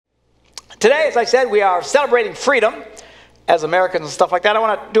Today, as I said, we are celebrating freedom as Americans and stuff like that. I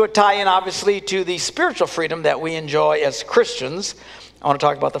want to do a tie-in, obviously, to the spiritual freedom that we enjoy as Christians. I want to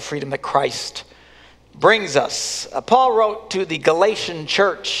talk about the freedom that Christ brings us. Paul wrote to the Galatian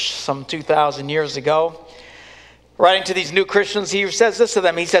church some 2,000 years ago. Writing to these new Christians, he says this to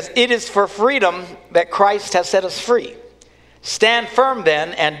them. He says, "It is for freedom that Christ has set us free. Stand firm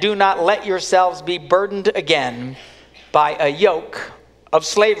then, and do not let yourselves be burdened again by a yoke of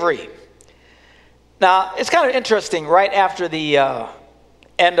slavery." Now, it's kind of interesting, right after the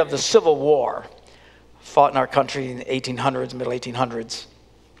end of the Civil War, fought in our country in the 1800s, middle 1800s,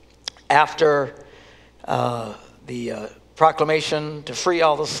 after the proclamation to free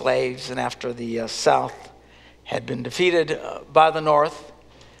all the slaves, and after the South had been defeated by the North,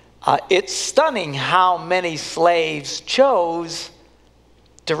 it's stunning how many slaves chose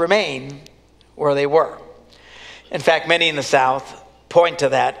to remain where they were. In fact, many in the South point to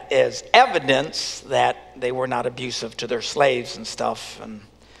that as evidence that they were not abusive to their slaves and stuff, and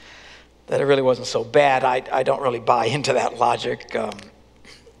that it really wasn't so bad. I don't really buy into that logic.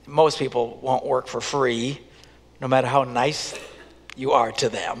 Most people won't work for free, no matter how nice you are to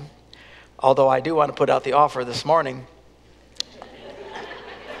them. Although I do want to put out the offer this morning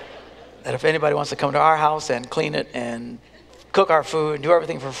that if anybody wants to come to our house and clean it and cook our food and do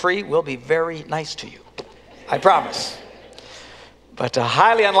everything for free, we'll be very nice to you. I promise. But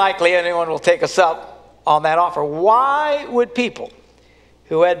highly unlikely anyone will take us up on that offer. Why would people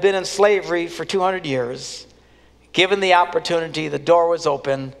who had been in slavery for 200 years, given the opportunity, the door was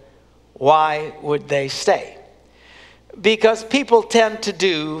open, why would they stay? Because people tend to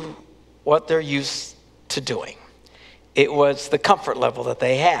do what they're used to doing. It was the comfort level that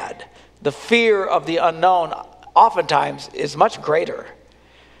they had. The fear of the unknown oftentimes is much greater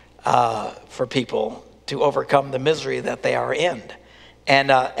for people to overcome the misery that they are in.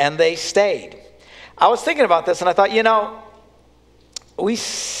 And they stayed. I was thinking about this and I thought, we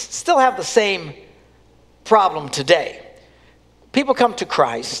still have the same problem today. People come to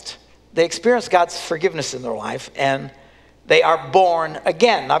Christ, they experience God's forgiveness in their life, and they are born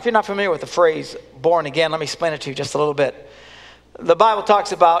again. Now, if you're not familiar with the phrase born again, let me explain it to you just a little bit. The Bible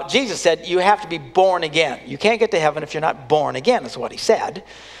talks about, Jesus said, you have to be born again. You can't get to heaven if you're not born again, is what he said.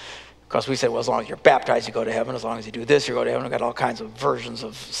 Of course, we say, well, as long as you're baptized, you go to heaven. As long as you do this, you go to heaven. We've got all kinds of versions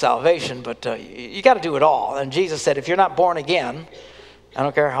of salvation, but you got to do it all. And Jesus said, if you're not born again, I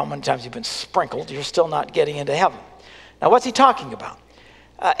don't care how many times you've been sprinkled, you're still not getting into heaven. Now, what's he talking about?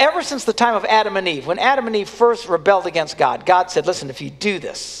 Ever since the time of Adam and Eve, when Adam and Eve first rebelled against God, God said, listen, if you do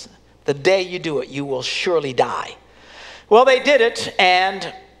this, the day you do it, you will surely die. Well, they did it,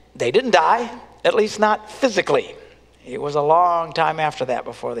 and they didn't die, at least not physically. It was a long time after that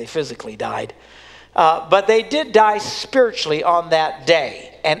before they physically died. But they did die spiritually on that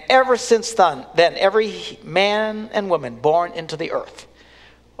day. And ever since then, every man and woman born into the earth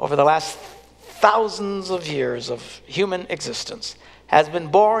over the last thousands of years of human existence has been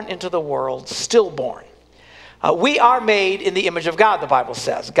born into the world, stillborn. We are made in the image of God, the Bible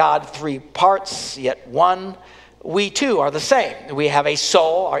says. God, three parts, yet one. We too are the same. We have a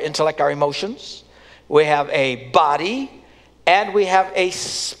soul, our intellect, our emotions. We have a body, and we have a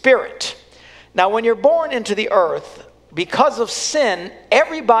spirit. Now, when you're born into the earth, because of sin,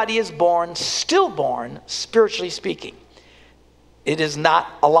 everybody is born, stillborn, spiritually speaking. It is not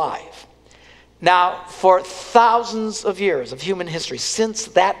alive. Now, for thousands of years of human history, since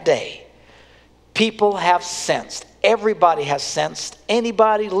that day, people have sensed, everybody has sensed,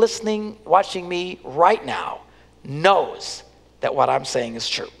 anybody listening, watching me right now knows that what I'm saying is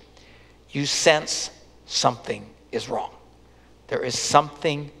true. You sense something is wrong. There is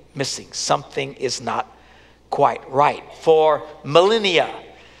something missing. Something is not quite right. For millennia,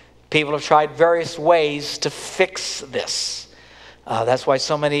 people have tried various ways to fix this. That's why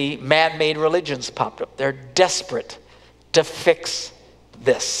so many man-made religions popped up. They're desperate to fix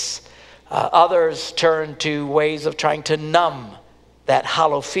this. Others turn to ways of trying to numb that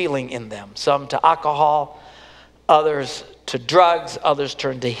hollow feeling in them. Some to alcohol, others to drugs, others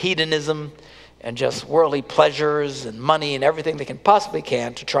turn to hedonism and just worldly pleasures and money and everything they can possibly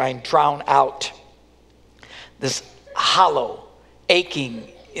can to try and drown out this hollow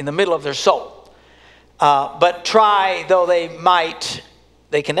aching in the middle of their soul. But try though they might,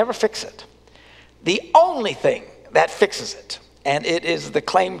 they can never fix it. The only thing that fixes it, and it is the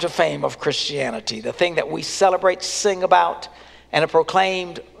claim to fame of Christianity, the thing that we celebrate, sing about, and have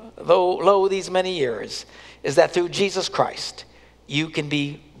proclaimed lo these many years, is that through Jesus Christ, you can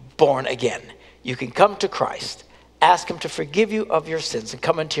be born again. You can come to Christ, ask him to forgive you of your sins and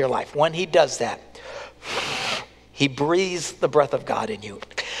come into your life. When he does that, he breathes the breath of God in you.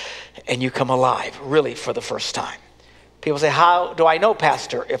 and you come alive, really, for the first time. People say, how do I know,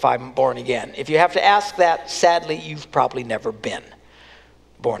 Pastor, if I'm born again? If you have to ask that, sadly, you've probably never been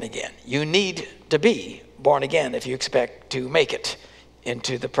born again. You need to be born again if you expect to make it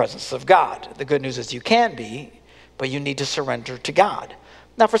into the presence of God. The good news is you can be, but you need to surrender to God.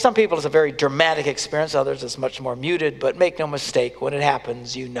 Now, for some people, it's a very dramatic experience. Others, it's much more muted. But make no mistake, when it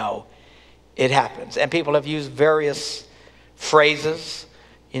happens, you know it happens. And people have used various phrases.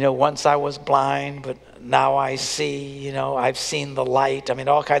 Once I was blind, but now I see. I've seen the light. I mean,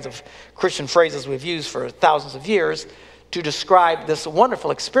 all kinds of Christian phrases we've used for thousands of years to describe this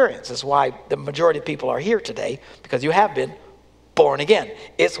wonderful experience. That's why the majority of people are here today, because you have been born again.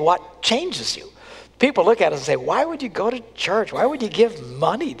 It's what changes you. People look at us and say, why would you go to church? Why would you give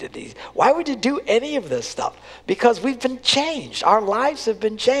money to these? Why would you do any of this stuff? Because we've been changed. Our lives have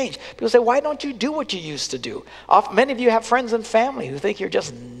been changed. People say, why don't you do what you used to do? Many of you have friends and family who think you're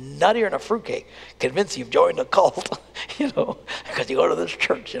just nuttier than a fruitcake, convinced you've joined a cult, because you go to this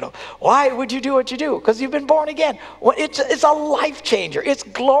church, Why would you do what you do? Because you've been born again. Well, it's a life changer. It's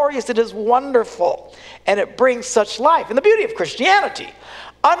glorious. It is wonderful. And it brings such life. And the beauty of Christianity,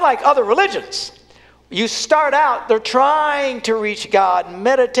 unlike other religions, you start out, they're trying to reach God,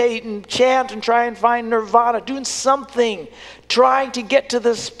 meditate and chant and try and find nirvana, doing something, trying to get to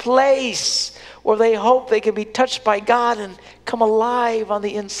this place where they hope they can be touched by God and come alive on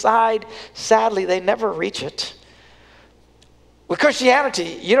the inside. Sadly, they never reach it. With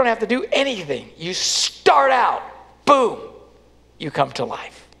Christianity, you don't have to do anything. You start out, boom, you come to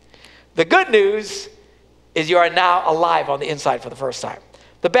life. The good news is you are now alive on the inside for the first time.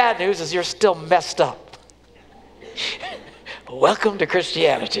 The bad news is you're still messed up. Welcome to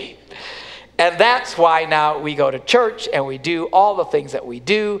Christianity. And that's why now we go to church and we do all the things that we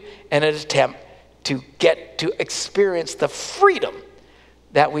do in an attempt to get to experience the freedom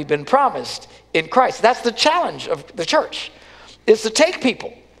that we've been promised in Christ. That's the challenge of the church, is to take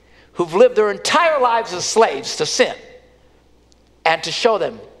people who've lived their entire lives as slaves to sin and to show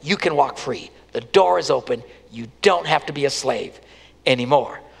them you can walk free. The door is open. You don't have to be a slave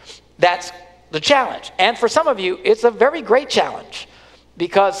anymore. That's the challenge. And for some of you, it's a very great challenge,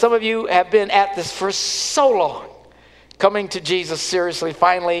 because some of you have been at this for so long, coming to Jesus seriously,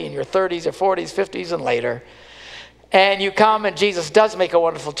 finally, in your 30s or 40s, 50s, and later. And you come and Jesus does make a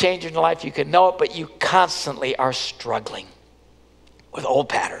wonderful change in your life. You can know it, but you constantly are struggling with old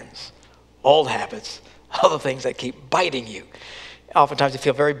patterns, old habits, other things that keep biting you. Oftentimes you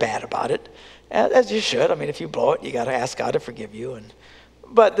feel very bad about it, as you should. I mean, if you blow it, you got to ask God to forgive you.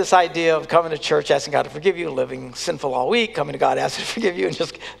 But this idea of coming to church, asking God to forgive you, living sinful all week, coming to God, asking to forgive you,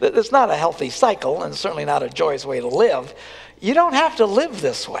 and it's not a healthy cycle, and certainly not a joyous way to live. You don't have to live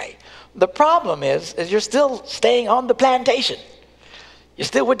this way. The problem is you're still staying on the plantation. You're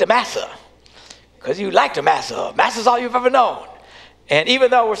still with the massa, because you like the massa. Massa's all you've ever known. And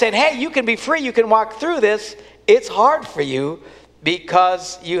even though we're saying, hey, you can be free, you can walk through this, it's hard for you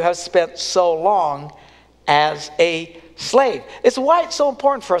because you have spent so long as a slave. It's why it's so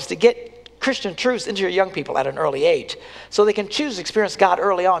important for us to get Christian truths into your young people at an early age, so they can choose to experience God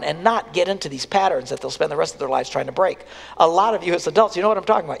early on and not get into these patterns that they'll spend the rest of their lives trying to break. A lot of you as adults, you know what I'm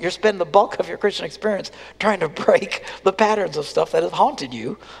talking about. You're spending the bulk of your Christian experience trying to break the patterns of stuff that has haunted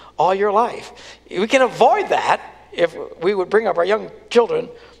you all your life. We can avoid that if we would bring up our young children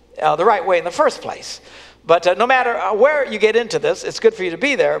the right way in the first place. But no matter where you get into this, it's good for you to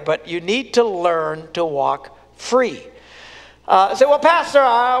be there, but you need to learn to walk free. Say, well,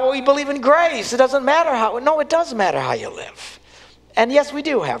 Pastor, we believe in grace. It doesn't matter how. No, it does matter how you live. And yes, we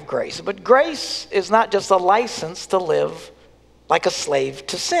do have grace, but grace is not just a license to live like a slave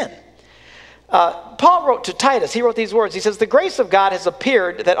to sin. Paul wrote to Titus, he wrote these words. He says, the grace of God has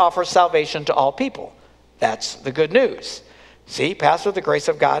appeared that offers salvation to all people. That's the good news. See, Pastor, the grace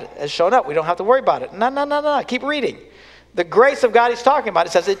of God has shown up. We don't have to worry about it. No. Keep reading. The grace of God he's talking about,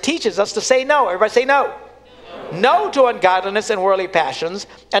 it says it teaches us to say no. Everybody say no. No to ungodliness and worldly passions,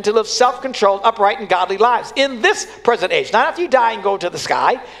 and to live self-controlled, upright, and godly lives in this present age. Not after you die and go to the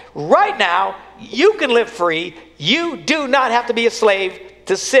sky. Right now, you can live free. You do not have to be a slave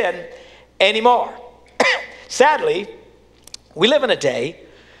to sin anymore. Sadly, we live in a day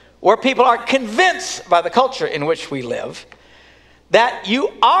where people are convinced by the culture in which we live that you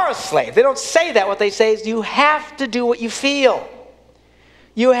are a slave. They don't say that. What they say is you have to do what you feel.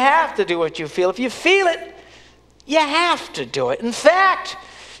 You have to do what you feel. If you feel it, you have to do it. In fact,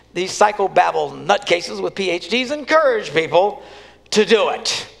 these psychobabble nutcases with PhDs encourage people to do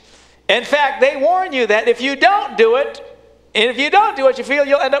it. In fact, they warn you that if you don't do it, And if you don't do what you feel,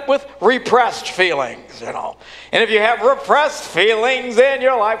 you'll end up with repressed feelings, And if you have repressed feelings, then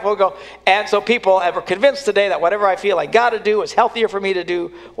your life will go. And so people are convinced today that whatever I feel I got to do is healthier for me to do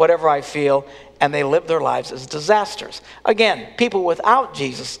whatever I feel. And they live their lives as disasters. Again, people without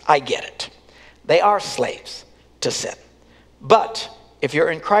Jesus, I get it. They are slaves to sin. But if you're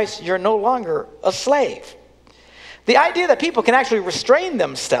in Christ, you're no longer a slave. The idea that people can actually restrain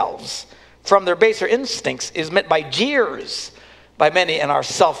themselves from their baser instincts is met by jeers by many in our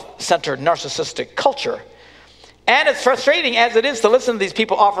self-centered narcissistic culture. And as frustrating as it is to listen to these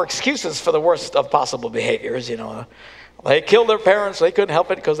people offer excuses for the worst of possible behaviors, they killed their parents, they couldn't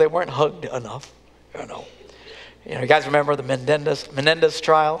help it because they weren't hugged enough, You guys remember the Menendez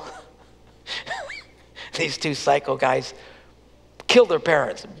trial? These two psycho guys killed their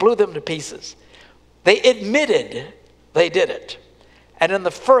parents, blew them to pieces. They admitted they did it. And in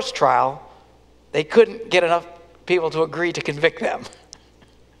the first trial, they couldn't get enough people to agree to convict them.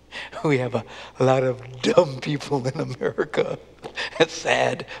 We have a lot of dumb people in America. It's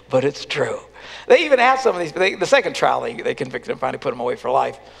sad, but it's true. They even asked some of these, the second trial, they convicted them, finally put them away for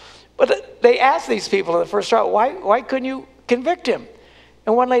life. But they asked these people in the first trial, why couldn't you convict him?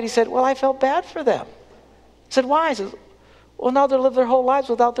 And one lady said, well, I felt bad for them. I said, why? I said, well, now they live their whole lives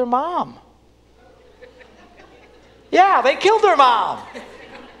without their mom. Yeah, they killed their mom.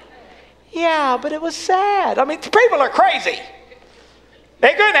 Yeah, but it was sad. I mean, people are crazy.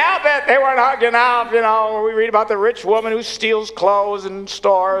 They couldn't help it. They weren't hugging up. We read about the rich woman who steals clothes in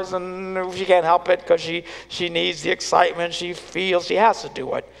stores, and she can't help it because she needs the excitement. She feels she has to do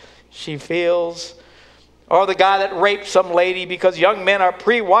what she feels. Or the guy that raped some lady because young men are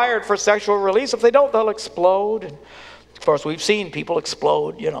pre-wired for sexual release. If they don't, they'll explode. And of course, we've seen people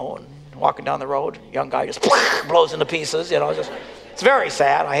explode, and walking down the road, a young guy just blows into pieces, It's very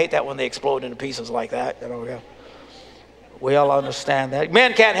sad. I hate that when they explode into pieces like that. We all understand that.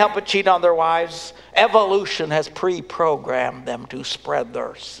 Men can't help but cheat on their wives. Evolution has pre-programmed them to spread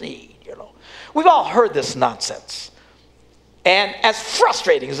their seed, We've all heard this nonsense. And as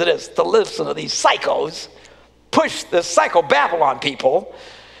frustrating as it is to listen to these psychos push the psychobabble on people,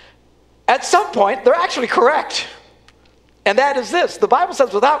 at some point, they're actually correct. And that is this. The Bible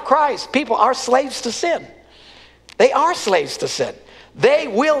says without Christ, people are slaves to sin. They are slaves to sin. They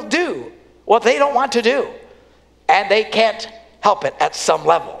will do what they don't want to do. And they can't help it at some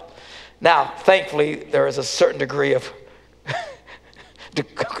level. Now, thankfully, there is a certain degree of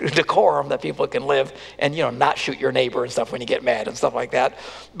decorum that people can live and, not shoot your neighbor and stuff when you get mad and stuff like that.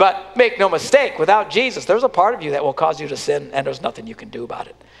 But make no mistake, without Jesus, there's a part of you that will cause you to sin, and there's nothing you can do about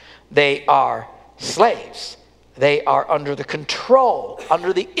it. They are slaves. They are under the control,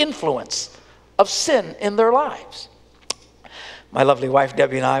 under the influence of sin in their lives. My lovely wife,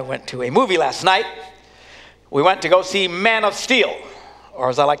 Debbie, and I went to a movie last night. We went to go see Man of Steel, or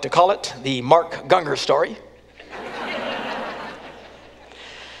as I like to call it, the Mark Gungor story.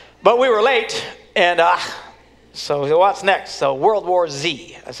 But we were late, and so what's next? So World War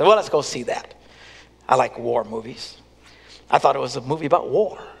Z. I said, well, let's go see that. I like war movies. I thought it was a movie about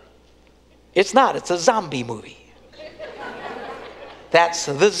war. It's not. It's a zombie movie. That's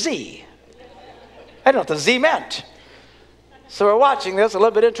the Z. I don't know what the Z meant. So we're watching this, a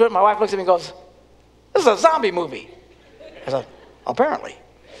little bit into it. My wife looks at me and goes, this is a zombie movie. I said, apparently.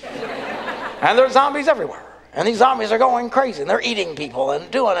 And there's zombies everywhere. And these zombies are going crazy, and they're eating people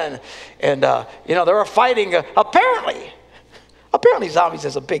and doing it. And they're fighting. Apparently zombies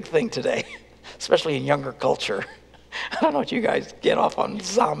is a big thing today, especially in younger culture. I don't know what you guys get off on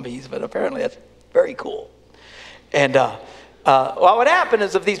zombies, but apparently that's very cool. And what would happen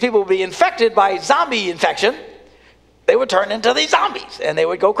is if these people would be infected by zombie infection, they would turn into these zombies, and they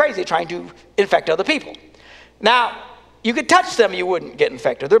would go crazy trying to infect other people. Now, you could touch them, you wouldn't get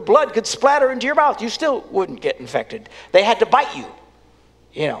infected. Their blood could splatter into your mouth, you still wouldn't get infected. They had to bite you,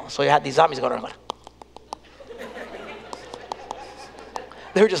 so you had these zombies going around like,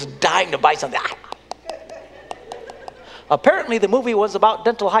 they were just dying to bite something. Apparently, the movie was about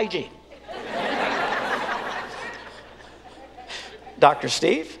dental hygiene. Dr.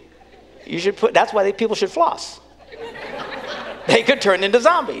 Steve, that's why people should floss. They could turn into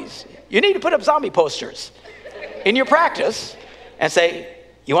zombies. You need to put up zombie posters in your practice and say,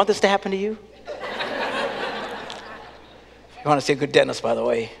 you want this to happen to you? If you want to see a good dentist, by the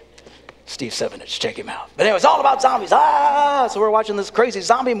way, Steve Sevenich, check him out. But anyway, it's all about zombies. So we're watching this crazy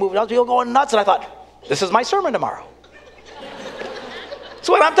zombie movie. All people going nuts, and I thought, this is my sermon tomorrow. That's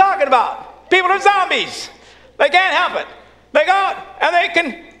what I'm talking about. People are zombies. They can't help it. They go out and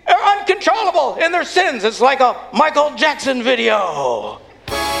they're uncontrollable in their sins. It's like a Michael Jackson video.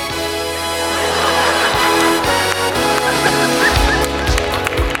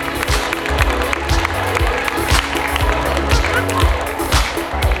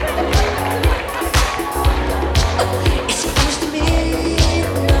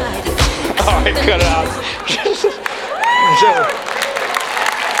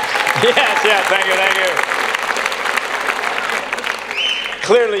 Yes, thank you.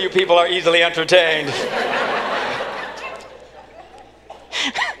 Clearly, you people are easily entertained.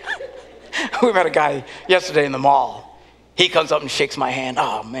 We met a guy yesterday in the mall. He comes up and shakes my hand.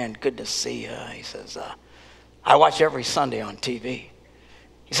 Oh, man, good to see you. He says, I watch you every Sunday on TV.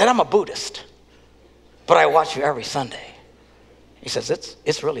 He said, I'm a Buddhist, but I watch you every Sunday. He says,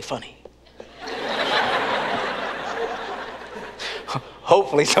 it's really funny.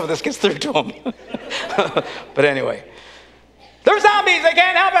 Hopefully some of this gets through to him. But anyway, they're zombies. They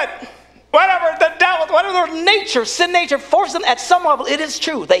can't help it. Whatever the devil, whatever their nature, sin nature, forces them at some level, it is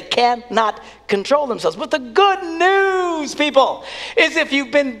true. They cannot control themselves. But the good news, people, is if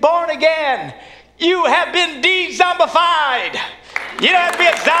you've been born again, you have been de-zombified. You don't have to be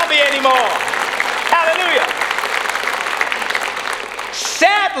a zombie anymore. Hallelujah.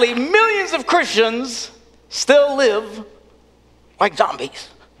 Sadly, millions of Christians still live like zombies.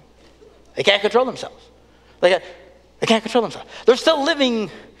 They can't control themselves. They can't control themselves. They're still living,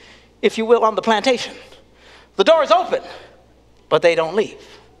 if you will, on the plantation. The door is open, but they don't leave.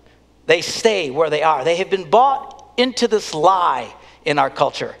 They stay where they are. They have been bought into this lie in our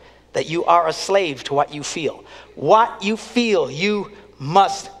culture that you are a slave to what you feel. What you feel, you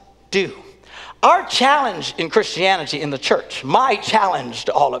must do. Our challenge in Christianity in the church, my challenge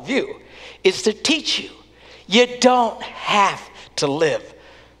to all of you, is to teach you, you don't have to live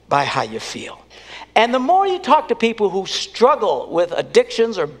by how you feel. And the more you talk to people who struggle with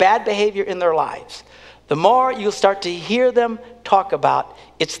addictions or bad behavior in their lives, the more you'll start to hear them talk about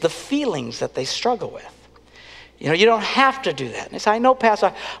it's the feelings that they struggle with. You know, you don't have to do that. And they say, I know,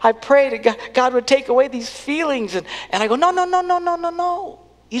 Pastor, I pray that God would take away these feelings. And I go, no.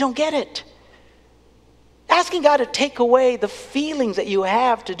 You don't get it. Asking God to take away the feelings that you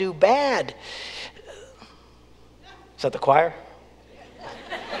have to do bad. Is that the choir?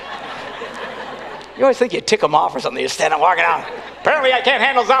 You always think you tick them off or something. You stand up walking out. Apparently I can't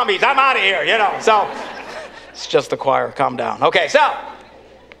handle zombies. I'm out of here, you know. So it's just the choir. Calm down. Okay, so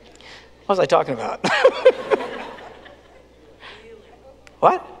what was I talking about?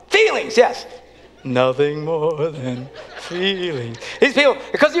 What? Feelings, yes. Nothing more than feelings. These people,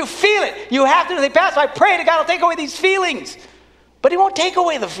 because you feel it, you have to. They pass. I pray to God will take away these feelings. But he won't take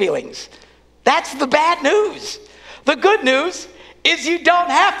away the feelings. That's the bad news. The good news is you don't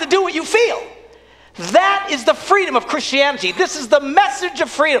have to do what you feel. That is the freedom of Christianity. This is the message of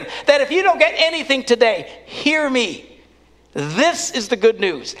freedom. That if you don't get anything today, hear me. This is the good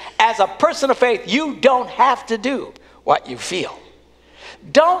news. As a person of faith, you don't have to do what you feel.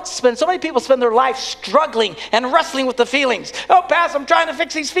 So many people spend their life struggling and wrestling with the feelings. Oh, Pastor, I'm trying to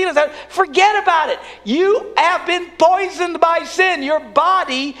fix these feelings. Forget about it. You have been poisoned by sin. Your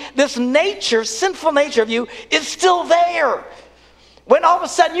body, this nature, sinful nature of you, is still there. When all of a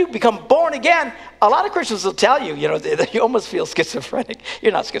sudden you become born again, a lot of Christians will tell you, you almost feel schizophrenic.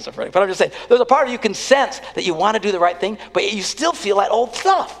 You're not schizophrenic, but I'm just saying, there's a part of you can sense that you want to do the right thing, but you still feel that old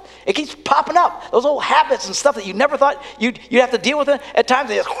stuff. It keeps popping up. Those old habits and stuff that you never thought you'd have to deal with it. At times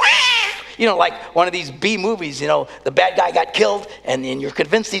they just, like one of these B movies, the bad guy got killed and you're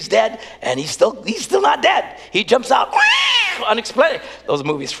convinced he's dead and he's still not dead. He jumps out, unexplained. Those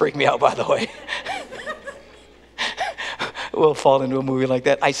movies freak me out, by the way. We'll fall into a movie like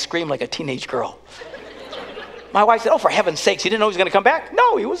that. I scream like a teenage girl. My wife said, oh, for heaven's sakes, you didn't know he was going to come back?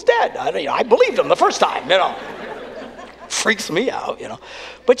 No, he was dead. I believed him the first time, Freaks me out,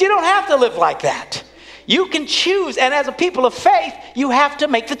 But you don't have to live like that. You can choose, and as a people of faith, you have to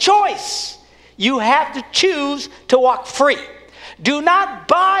make the choice. You have to choose to walk free. Do not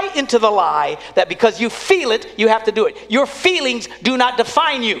buy into the lie that because you feel it, you have to do it. Your feelings do not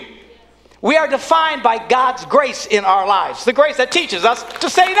define you. We are defined by God's grace in our lives, the grace that teaches us to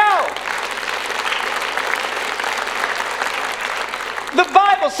say no. The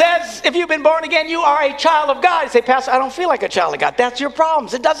Bible says if you've been born again, you are a child of God. You say, Pastor, I don't feel like a child of God. That's your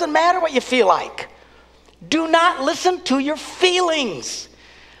problems. It doesn't matter what you feel like. Do not listen to your feelings.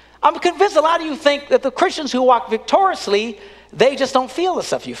 I'm convinced a lot of you think that the Christians who walk victoriously, they just don't feel the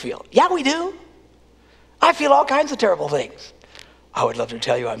stuff you feel. Yeah, we do. I feel all kinds of terrible things. I would love to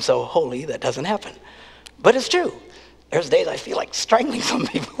tell you I'm so holy that doesn't happen. But it's true. There's days I feel like strangling some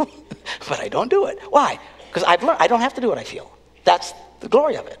people, but I don't do it. Why? Because I've learned I don't have to do what I feel. That's the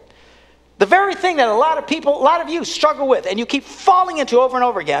glory of it. The very thing that a lot of you struggle with and you keep falling into over and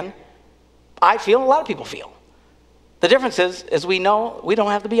over again, I feel, a lot of people feel. The difference is we know we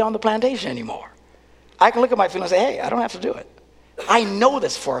don't have to be on the plantation anymore. I can look at my feelings and say, hey, I don't have to do it. I know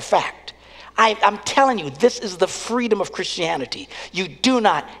this for a fact. I'm telling you, this is the freedom of Christianity. You do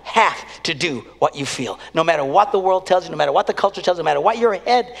not have to do what you feel. No matter what the world tells you, no matter what the culture tells you, no matter what your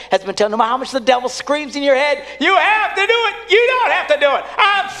head has been telling you, no matter how much the devil screams in your head, you have to do it. You don't have to do it.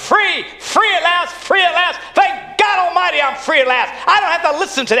 I'm free, free at last, free at last. Thank God Almighty, I'm free at last. I don't have to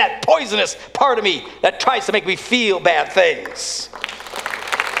listen to that poisonous part of me that tries to make me feel bad things.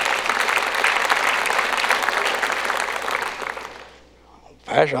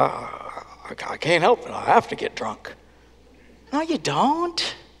 Pastor, I can't help it. I have to get drunk. No, you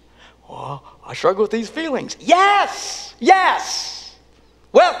don't. Well, I struggle with these feelings. Yes, yes.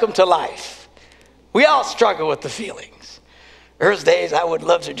 Welcome to life. We all struggle with the feelings. There's days I would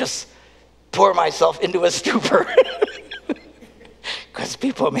love to just pour myself into a stupor because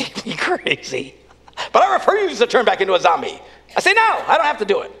people make me crazy. But I refuse to turn back into a zombie. I say, no, I don't have to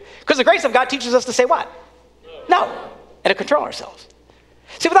do it. Because the grace of God teaches us to say what? No. And to control ourselves.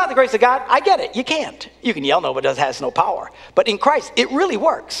 See, without the grace of God, I get it. You can't. You can yell no, but it has no power. But in Christ, it really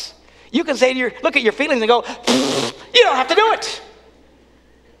works. You can say to look at your feelings and go, you don't have to do it.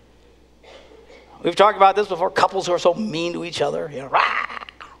 We've talked about this before. Couples who are so mean to each other. You know, got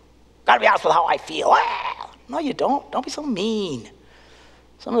to be honest with how I feel. No, you don't. Don't be so mean.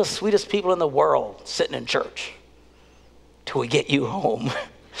 Some of the sweetest people in the world sitting in church till we get you home.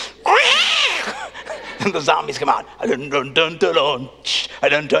 And the zombies come out. You're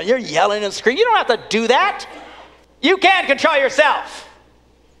yelling and screaming. You don't have to do that. You can control yourself.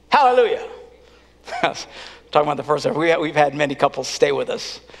 Hallelujah. Talking about the first time. We've had many couples stay with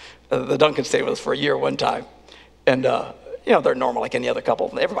us. The Duncans stayed with us for a year one time. And, they're normal like any other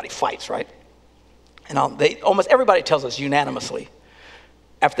couple. Everybody fights, right? And almost everybody tells us unanimously,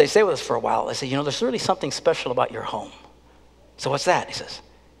 after they stay with us for a while, they say, there's really something special about your home. So what's that? He says,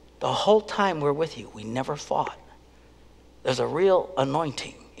 the whole time we're with you, we never fought. There's a real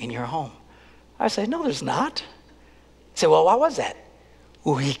anointing in your home. I say, no, there's not. I say, well, what was that?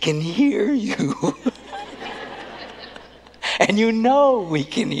 We can hear you. And we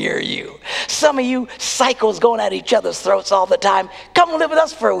can hear you. Some of you psychos going at each other's throats all the time, come live with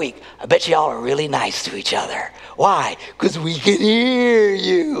us for a week. I bet you all are really nice to each other. Why? Because we can hear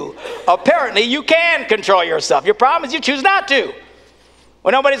you. Apparently, you can control yourself. Your problem is you choose not to.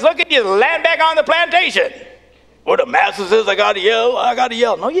 When nobody's looking, you land back on the plantation. What the masses is, I got to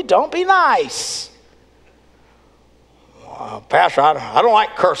yell. No, you don't. Be nice. Pastor, I don't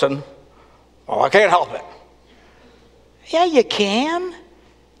like cursing. Oh, I can't help it. Yeah, you can.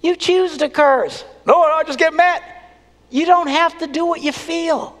 You choose to curse. No, I just get mad. You don't have to do what you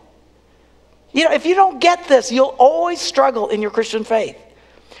feel. If you don't get this, you'll always struggle in your Christian faith.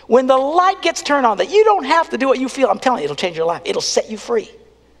 When the light gets turned on, that you don't have to do what you feel, I'm telling you, it'll change your life. It'll set you free.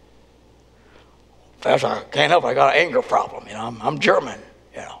 Pastor, I can't help it. I got an anger problem. I'm German.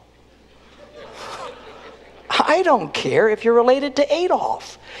 I don't care if you're related to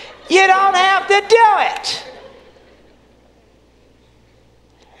Adolf. You don't have to do it.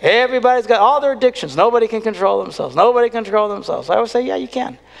 Everybody's got all their addictions. Nobody can control themselves. I always say, yeah, you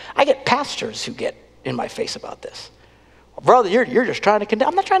can. I get pastors who get in my face about this. Well, brother, you're just trying to condemn.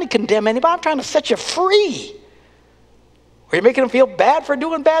 I'm not trying to condemn anybody. I'm trying to set you free. Or you're making them feel bad for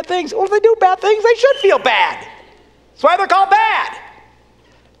doing bad things. Well, if they do bad things, they should feel bad. That's why they're called bad.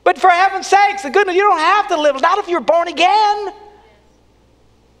 But for heaven's sakes, the goodness, you don't have to live. Not if you're born again.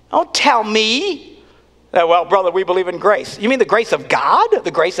 Don't tell me. Well, brother, we believe in grace. You mean the grace of God?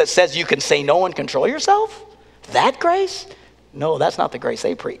 The grace that says you can say no and control yourself? That grace? No, that's not the grace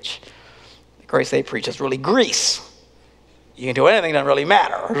they preach. The grace they preach is really grease. You can do anything, doesn't really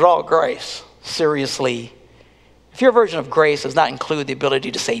matter. It's all grace. Seriously. If your version of grace does not include the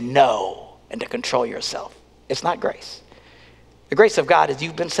ability to say no and to control yourself, it's not grace. The grace of God is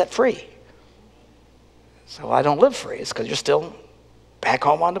you've been set free. So I don't live free. It's because you're still back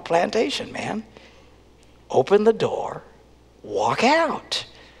home on the plantation, man. Open the door, walk out.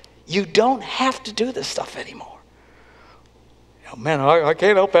 You don't have to do this stuff anymore. Man, I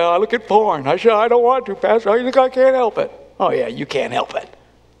can't help it. I look at porn. I don't want to, Pastor. I think I can't help it. Oh, yeah, you can't help it.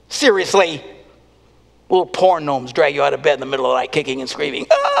 Seriously. Little porn gnomes drag you out of bed in the middle of the night kicking and screaming.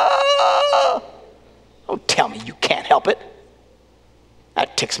 Ah! Don't tell me you can't help it.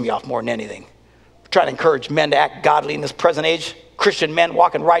 That ticks me off more than anything. I'm trying to encourage men to act godly in this present age. Christian men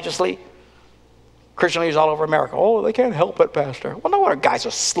walking righteously. Christian leaders all over America. Oh, they can't help it, Pastor. Well, no wonder guys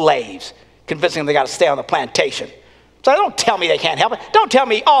are slaves, convincing them they got to stay on the plantation. So don't tell me they can't help it. Don't tell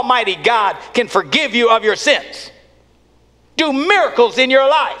me Almighty God can forgive you of your sins. Do miracles in your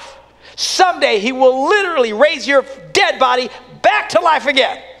life. Someday he will literally raise your dead body back to life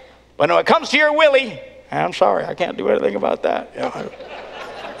again. But when it comes to your Willie, I'm sorry, I can't do anything about that.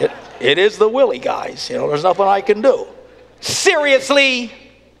 It is the Willie, guys. There's nothing I can do. Seriously?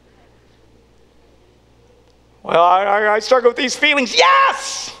 Well, I struggle with these feelings.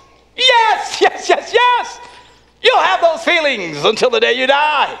 Yes! Yes, yes, yes, yes. You'll have those feelings until the day you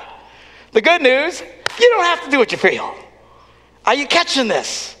die. The good news, you don't have to do what you feel. Are you catching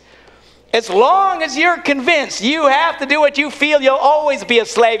this? As long as you're convinced you have to do what you feel, you'll always be a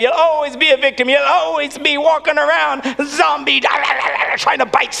slave. You'll always be a victim. You'll always be walking around zombie trying to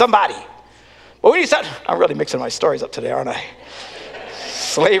bite somebody. But when you start, I'm really mixing my stories up today, aren't I?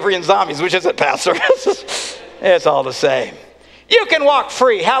 Slavery and zombies, which is it, Pastor? It's all the same. You can walk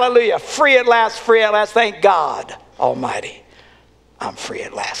free. Hallelujah. Free at last, free at last. Thank God Almighty. I'm free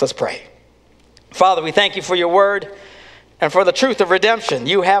at last. Let's pray. Father, we thank you for your word and for the truth of redemption.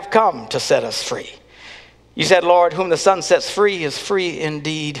 You have come to set us free. You said, Lord, whom the Son sets free is free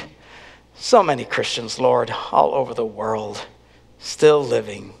indeed. So many Christians, Lord, all over the world, still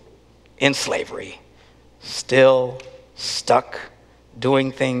living in slavery, still stuck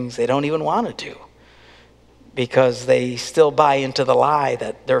doing things they don't even want to do because they still buy into the lie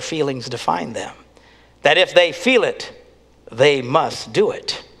that their feelings define them, that if they feel it, they must do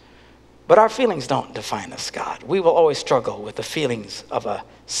it. But our feelings don't define us, God. We will always struggle with the feelings of a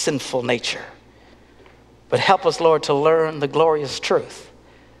sinful nature. But help us, Lord, to learn the glorious truth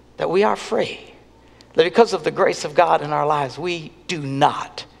that we are free, that because of the grace of God in our lives, we do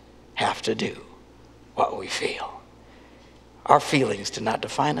not have to do what we feel. Our feelings do not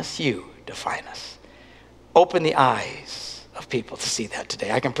define us. You define us. Open the eyes of people to see that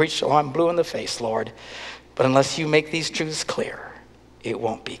today. I can preach till I'm blue in the face, Lord, but unless you make these truths clear, it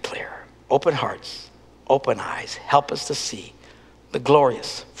won't be clear. Open hearts, open eyes. Help us to see the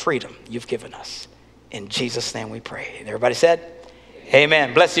glorious freedom you've given us. In Jesus' name we pray. And everybody said,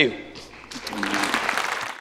 amen. Bless you.